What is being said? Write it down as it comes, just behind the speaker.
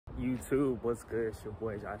YouTube, what's good? It's your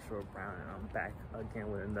boy Joshua Brown, and I'm back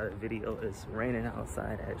again with another video. It's raining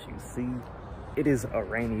outside, as you see. It is a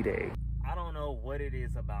rainy day. I don't know what it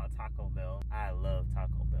is about Taco Bell. I love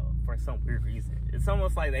Taco Bell for some weird reason. It's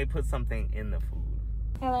almost like they put something in the food.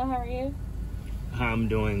 Hello, how are you? I'm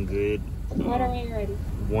doing good. What are you ready?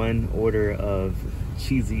 One order of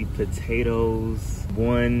cheesy potatoes,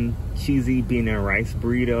 one cheesy bean and rice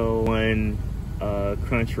burrito, one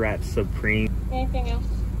crunch wrap supreme. Anything else?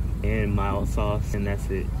 And mild sauce, and that's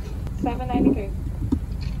it. $7.93.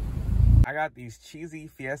 I got these cheesy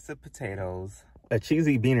fiesta potatoes, a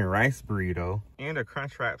cheesy bean and rice burrito, and a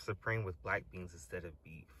crunch wrap supreme with black beans instead of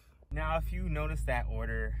beef. Now, if you notice that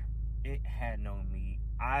order, it had no meat.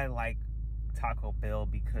 I like Taco Bell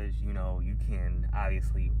because, you know, you can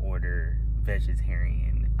obviously order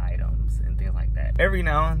vegetarian items and things like that. Every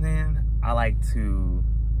now and then, I like to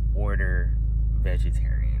order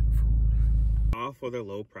vegetarian food. All for the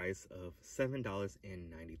low price of $7.93.